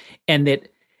 And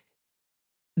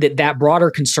that broader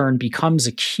concern becomes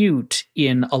acute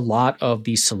in a lot of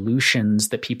the solutions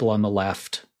that people on the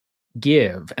left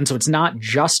give. And so it's not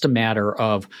just a matter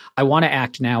of, I want to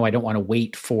act now, I don't want to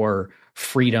wait for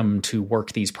freedom to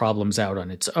work these problems out on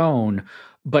its own,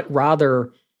 but rather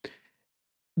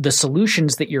the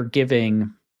solutions that you're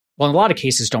giving, well, in a lot of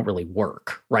cases don't really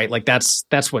work, right? Like that's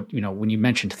what, when you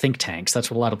mentioned think tanks, that's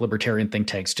what a lot of libertarian think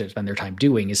tanks spend their time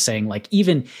doing, is saying, like,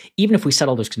 even if we set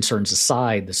all those concerns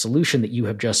aside, the solution that you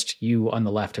on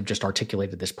the left have just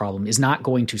articulated this problem is not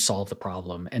going to solve the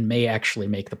problem and may actually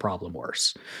make the problem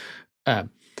worse.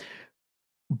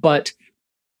 But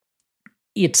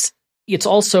it's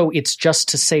just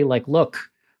to say, like, look,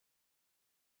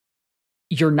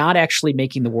 you're not actually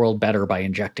making the world better by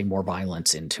injecting more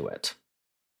violence into it.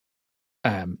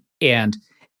 And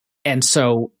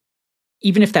so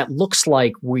even if that looks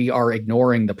like we are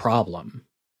ignoring the problem,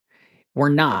 we're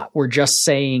not. We're just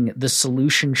saying the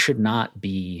solution should not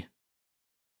be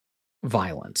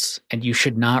violence, and you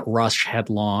should not rush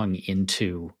headlong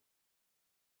into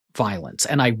violence.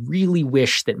 And I really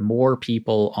wish that more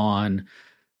people on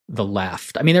the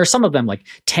left, I mean, there are some of them, like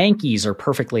tankies, are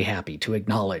perfectly happy to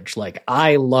acknowledge, like,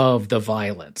 I love the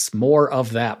violence, more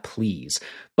of that, please.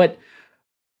 But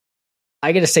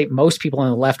I got to say, most people on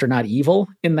the left are not evil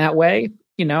in that way,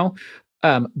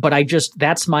 but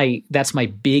that's my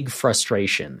big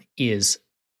frustration, is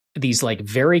these, like,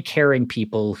 very caring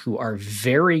people who are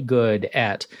very good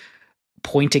at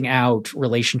pointing out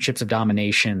relationships of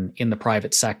domination in the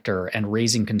private sector and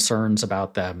raising concerns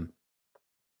about them,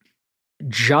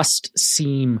 just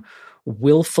seem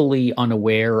willfully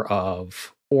unaware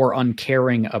of or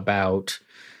uncaring about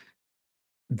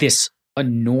this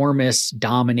enormous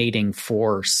dominating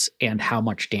force and how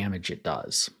much damage it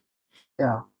does.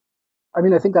 Yeah. I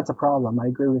mean, I think that's a problem. I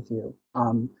agree with you.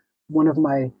 One of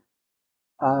my,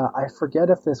 I forget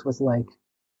if this was like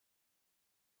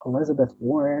Elizabeth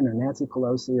Warren or Nancy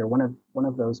Pelosi or one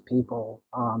of those people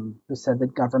who said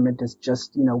that government is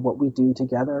just, what we do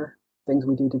together, things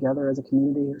we do together as a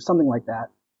community or something like that.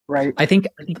 Right. I think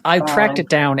I've tracked it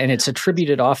down, and it's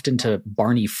attributed often to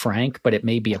Barney Frank, but it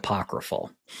may be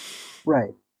apocryphal.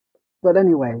 Right. But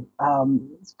anyway,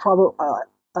 it's probably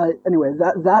anyway,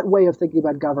 that way of thinking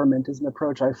about government is an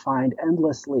approach I find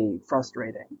endlessly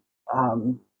frustrating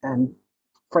and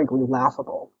frankly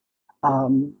laughable.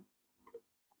 And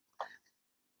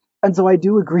so I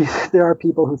do agree that there are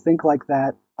people who think like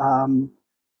that, and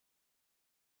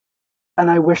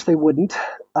I wish they wouldn't.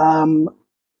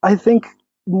 I think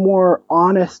more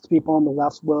honest people on the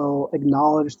left will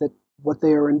acknowledge that what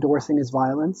they are endorsing is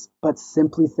violence, but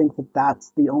simply think that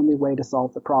that's the only way to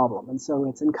solve the problem. And so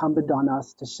it's incumbent on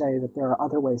us to say that there are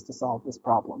other ways to solve this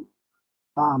problem.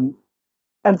 And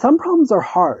some problems are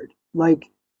hard, like,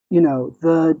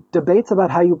 the debates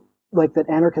about how you, like that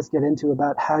anarchists get into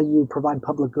about how you provide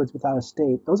public goods without a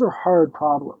state. Those are hard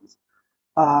problems.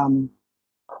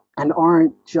 And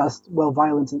aren't just, well,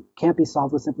 violence can't be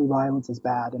solved with simply violence is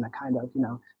bad in a kind of,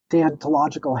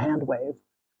 deontological hand wave.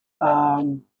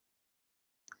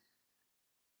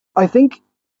 I think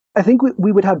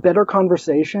we would have better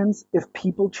conversations if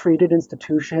people treated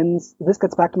institutions, this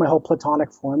gets back to my whole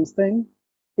Platonic forms thing,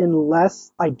 in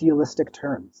less idealistic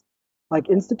terms. Like,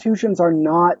 institutions are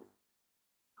not,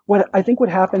 what I think what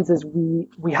happens is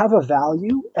we have a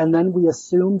value, and then we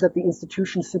assume that the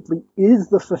institution simply is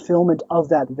the fulfillment of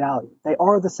that value. They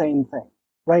are the same thing,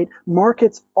 right?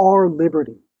 Markets are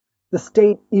liberty. The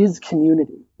state is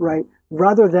community, right?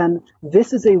 Rather than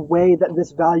this is a way that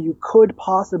this value could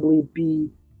possibly be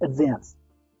advanced,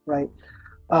 right?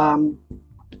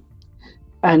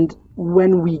 And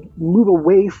when we move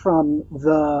away from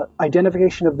the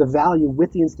identification of the value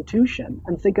with the institution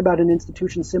and think about an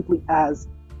institution simply as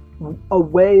a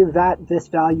way that this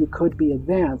value could be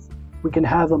advanced, we can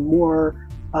have a more,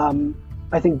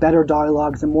 I think, better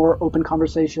dialogues, a more open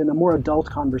conversation, a more adult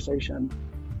conversation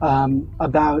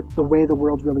about the way the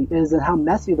world really is and how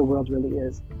messy the world really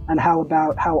is, and how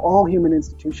all human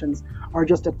institutions are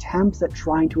just attempts at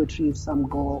trying to achieve some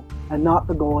goal and not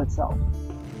the goal itself.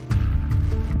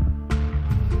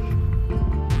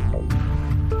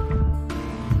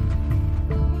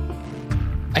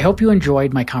 I hope you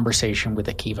enjoyed my conversation with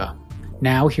Akiva.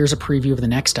 Now, here's a preview of the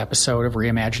next episode of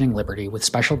Reimagining Liberty with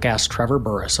special guest Trevor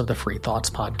Burrus of the Free Thoughts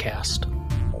podcast.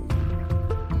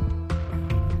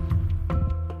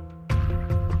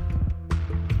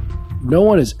 No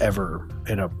one is ever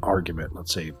in an argument,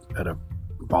 let's say at a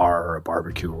bar or a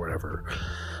barbecue or whatever.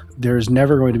 There's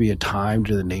never going to be a time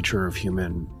to the nature of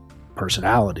human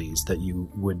personalities that you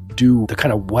would do the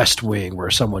kind of West Wing where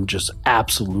someone just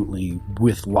absolutely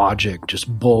with logic just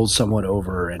bowls someone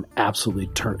over and absolutely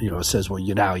says, well,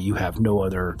 now you have no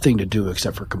other thing to do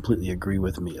except for completely agree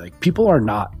with me. Like, people are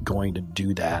not going to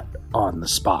do that on the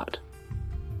spot.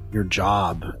 Your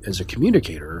job as a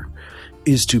communicator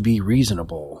is to be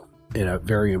reasonable in a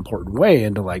very important way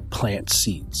and to plant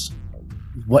seeds.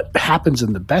 What happens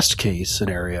in the best case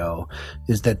scenario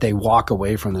is that they walk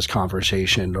away from this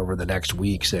conversation over the next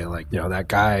week saying that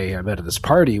guy I met at this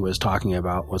party was talking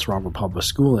about what's wrong with public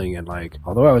schooling. And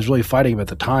although I was really fighting him at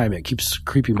the time, it keeps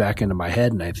creeping back into my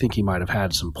head. And I think he might have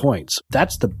had some points.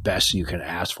 That's the best you can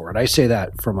ask for. And I say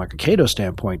that from a Cato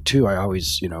standpoint too. I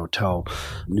always, tell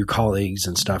new colleagues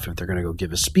and stuff, if they're going to go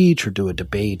give a speech or do a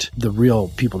debate, the real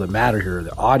people that matter here are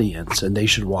the audience. And they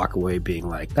should walk away being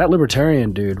that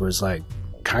libertarian dude was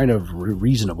kind of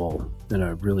reasonable in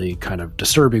a really kind of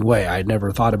disturbing way. I'd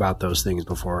never thought about those things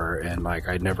before, and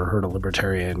I'd never heard a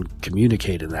libertarian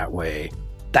communicate in that way.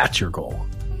 That's your goal.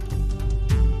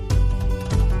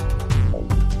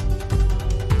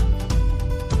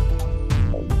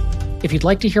 If you'd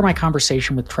like to hear my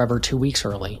conversation with Trevor 2 weeks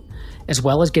early, as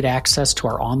well as get access to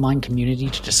our online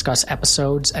community to discuss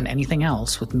episodes and anything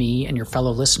else with me and your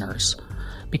fellow listeners,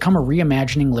 become a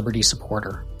Reimagining Liberty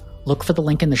supporter. Look for the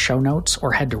link in the show notes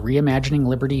or head to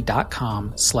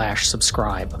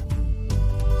reimaginingliberty.com/subscribe.